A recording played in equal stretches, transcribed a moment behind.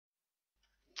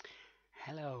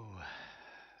Hello,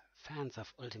 fans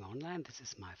of Ultima Online. This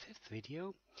is my 5th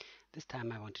video. This time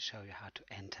I want to show you how to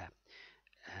enter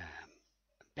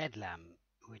Bedlam,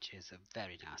 which is a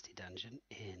very nasty dungeon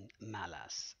in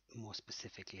Malas, more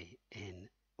specifically in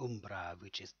Umbra,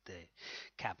 which is the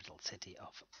capital city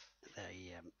of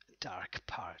the dark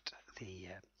part, the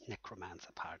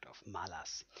necromancer part of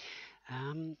Malas.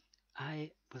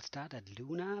 I will start at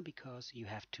Luna because you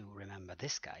have to remember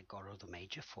this guy, Goro the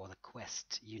Major, for the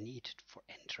quest you need for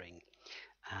entering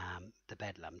the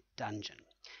Bedlam dungeon.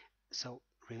 So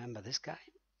remember this guy.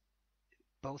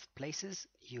 Both places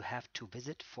you have to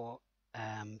visit for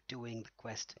doing the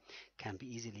quest can be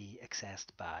easily accessed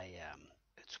by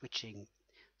switching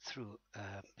through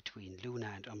between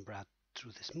Luna and Umbra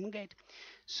through this moon gate.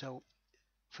 So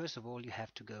first of all you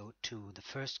have to go to the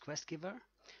first quest giver,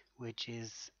 which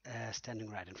is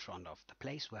standing right in front of the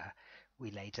place where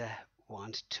we later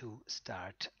want to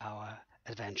start our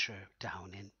adventure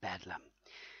down in Bedlam.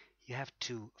 You have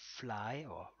to fly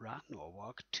or run or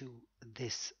walk to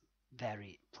this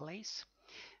very place,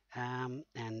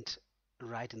 and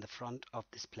right in the front of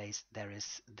this place there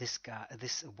is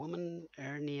this woman,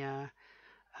 Ernia,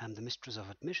 the mistress of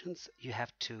admissions. You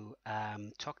have to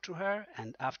talk to her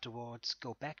and afterwards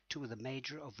go back to the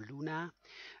major of Luna,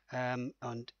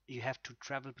 and you have to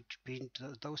travel between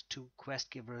those two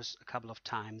quest givers a couple of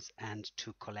times and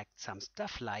to collect some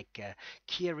stuff like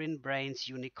Kirin brains,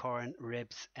 unicorn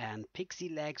ribs, and pixie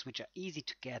legs, which are easy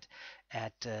to get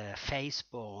at Fae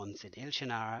spawns in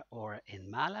Ilchinar or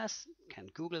in Malas. You can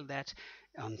Google that.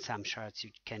 On some shards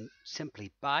you can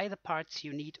simply buy the parts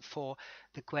you need for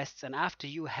the quests, and after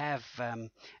you have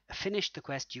finished the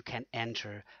quest you can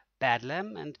enter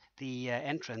Bedlam, and the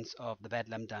entrance of the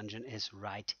Bedlam dungeon is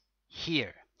right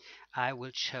here. I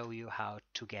will show you how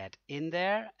to get in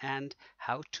there and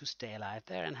how to stay alive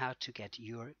there and how to get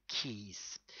your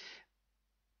keys.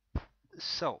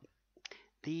 So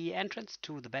the entrance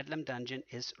to the Bedlam dungeon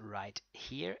is right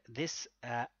here. This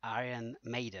Iron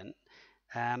Maiden,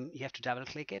 you have to double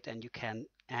click it and you can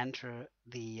enter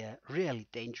the really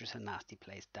dangerous and nasty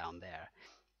place down there.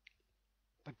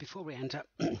 But before we enter,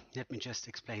 let me just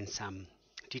explain some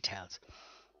details.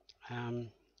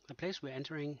 The place we're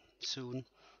entering soon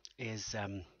is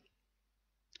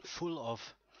full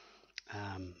of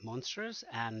monsters,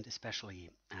 and especially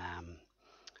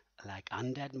like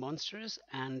undead monsters,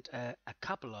 and a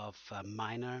couple of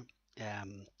minor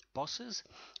bosses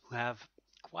who have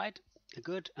quite a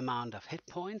good amount of hit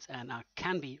points and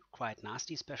can be quite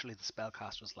nasty, especially the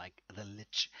spellcasters like the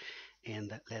Lich in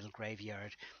the little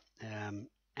graveyard,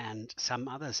 and some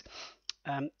others.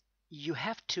 You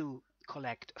have to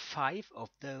collect 5 of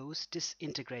those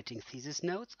disintegrating thesis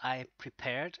notes. I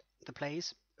prepared the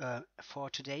place for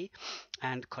today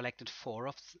and collected 4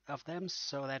 of them,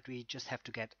 so that we just have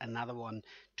to get another one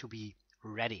to be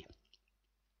ready.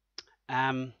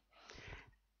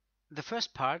 The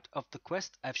first part of the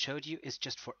quest I've showed you is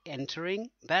just for entering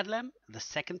Bedlam. The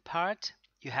second part,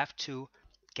 you have to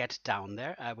get down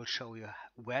there. I will show you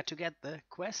where to get the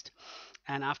quest,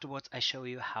 and afterwards I show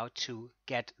you how to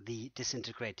get the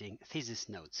disintegrating thesis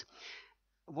notes.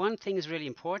 One thing is really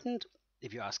important.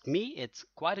 If you ask me, it's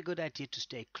quite a good idea to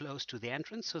stay close to the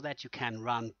entrance so that you can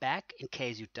run back in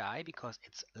case you die, because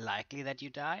it's likely that you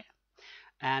die,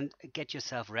 and get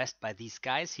yourself rest by these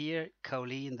guys here,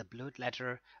 Colleen the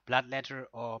Bloodletter,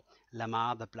 or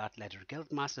Lamar the Bloodletter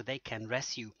Guildmaster. They can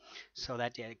rest you so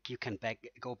that you can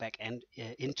go back and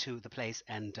into the place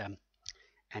and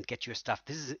get your stuff.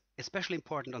 This is especially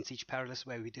important on Siege Peerless,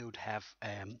 where we don't have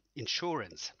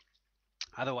insurance.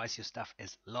 Otherwise your stuff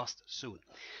is lost soon,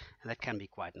 and that can be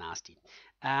quite nasty.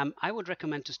 I would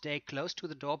recommend to stay close to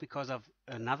the door because of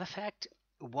another fact.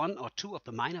 1 or 2 of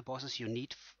the minor bosses you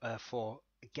need for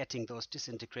getting those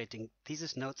disintegrating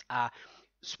thesis notes are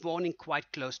spawning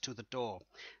quite close to the door,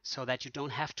 so that you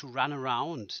don't have to run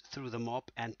around through the mob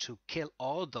and to kill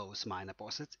all those minor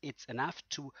bosses. It's enough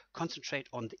to concentrate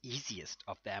on the easiest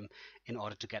of them in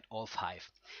order to get all 5.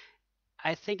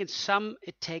 I think in some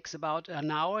it takes about an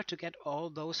hour to get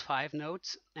all those 5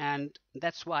 notes, and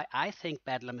that's why I think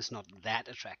Bedlam is not that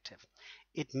attractive.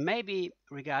 It may be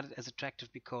regarded as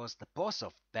attractive because the boss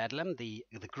of Bedlam, the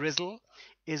Grizzle,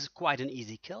 is quite an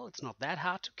easy kill. It's not that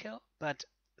hard to kill, but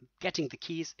getting the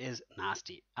keys is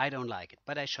nasty. I don't like it,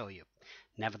 but I show you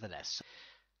nevertheless.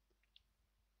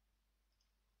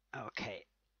 Okay,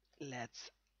 let's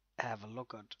have a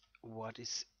look at what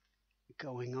is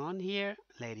going on here.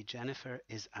 Lady Jennifyr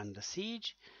is under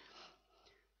siege.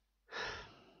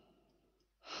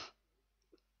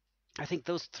 I think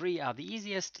those 3 are the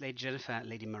easiest: Lady Jennifyr,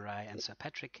 Lady Marai, and Sir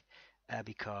Patrick,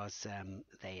 because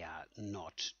they are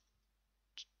not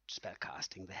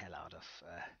spellcasting the hell out of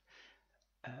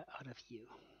you.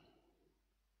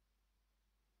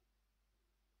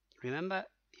 Remember,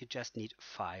 you just need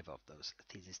 5 of those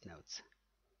thesis notes.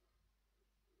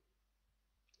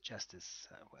 Just as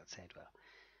well said. Well,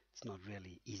 it's not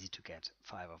really easy to get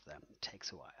 5 of them. It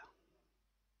takes a while.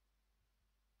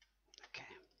 Okay.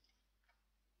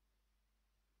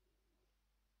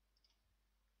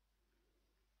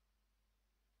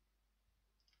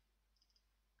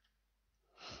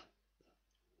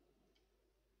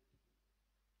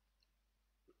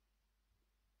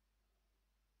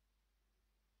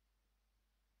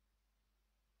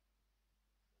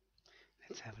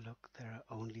 Let's have a look. There are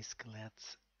only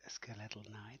skeletal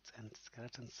knights and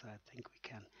skeletons, so I think we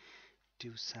can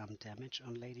do some damage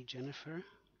on Lady Jennifyr.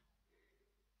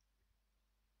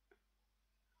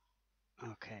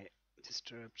 Okay,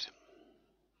 disturbed.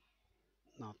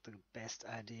 Not the best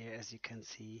idea, as you can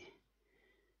see.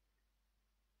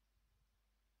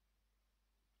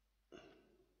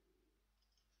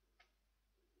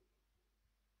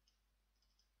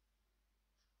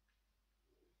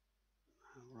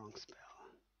 Wrong spell.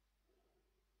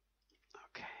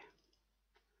 Okay.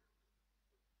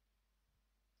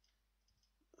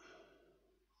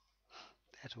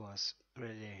 That was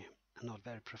really not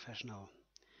very professional,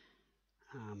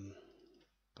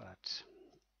 but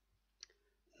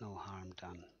no harm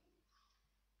done.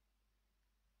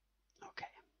 Okay.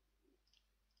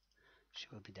 She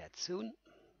will be dead soon.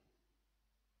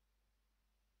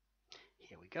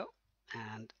 Here we go.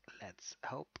 And let's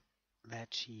hope that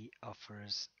she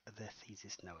offers the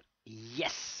thesis note.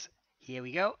 Yes! Here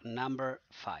we go. Number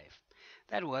 5.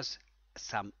 That was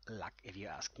some luck, if you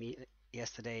ask me.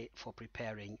 Yesterday, for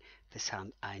preparing this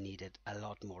hunt, I needed a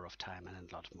lot more of time and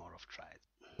a lot more of tries.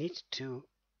 Need to,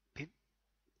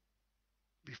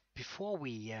 before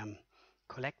we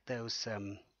collect those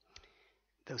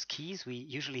keys, we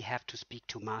usually have to speak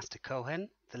to Master Cohen,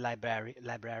 the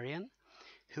librarian,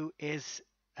 who is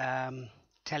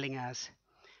telling us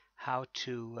how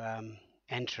to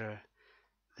enter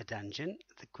the dungeon.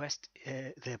 The quest,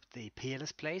 the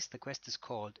Peerless place. The quest is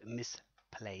called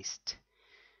Misplaced.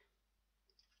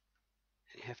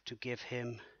 You have to give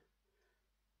him.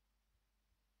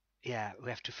 Yeah, we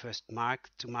have to first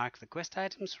mark the quest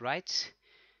items, right?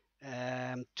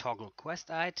 Toggle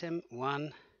quest item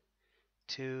 1,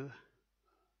 2,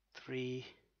 3,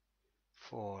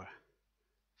 4,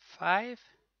 5.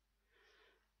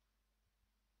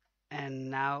 And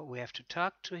now we have to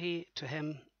talk to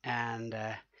him, and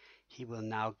he will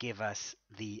now give us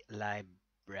the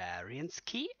librarian's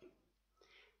key.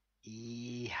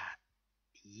 Yeah,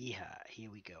 here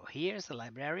we go. Here's the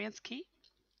librarian's key.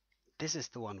 This is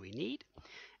the one we need.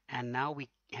 And now we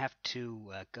have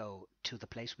to go to the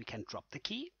place we can drop the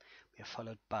key. We are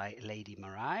followed by Lady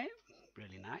Marai.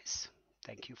 Really nice.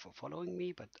 Thank you for following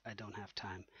me, but I don't have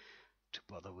time to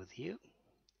bother with you.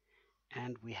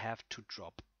 And we have to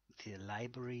drop the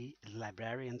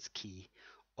librarian's key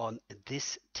on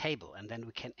this table, and then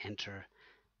we can enter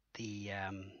the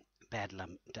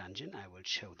Bedlam dungeon. I will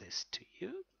show this to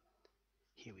you.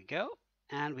 Here we go.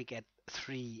 And we get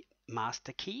 3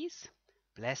 master keys,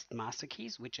 blessed master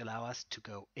keys, which allow us to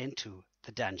go into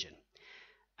the dungeon.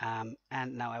 And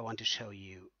now I want to show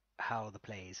you how the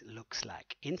place looks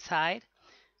like inside.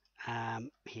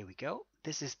 Here we go.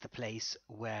 This is the place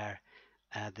where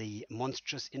the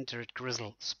monstrous interred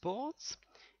Grizzle spawns.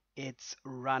 It's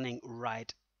running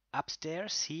right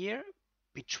upstairs here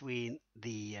between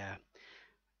the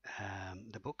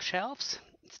bookshelves,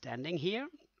 standing here.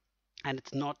 And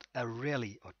it's not a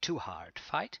really or too hard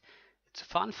fight. It's a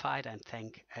fun fight, I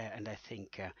think,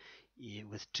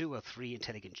 with 2 or 3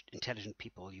 intelligent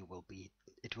people,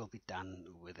 it will be done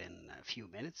within a few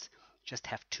minutes. Just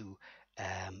have to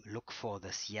look for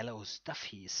this yellow stuff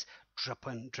he's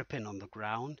dripping on the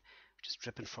ground, just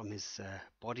dripping from his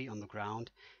body on the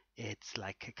ground. It's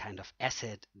like a kind of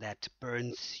acid that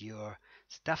burns your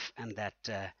stuff and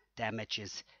that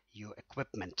damages your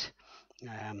equipment.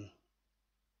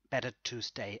 Better to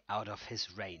stay out of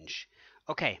his range.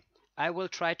 Okay, I will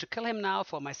try to kill him now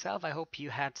for myself. I hope you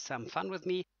had some fun with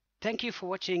me. Thank you for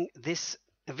watching this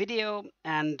video,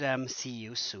 and see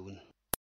you soon.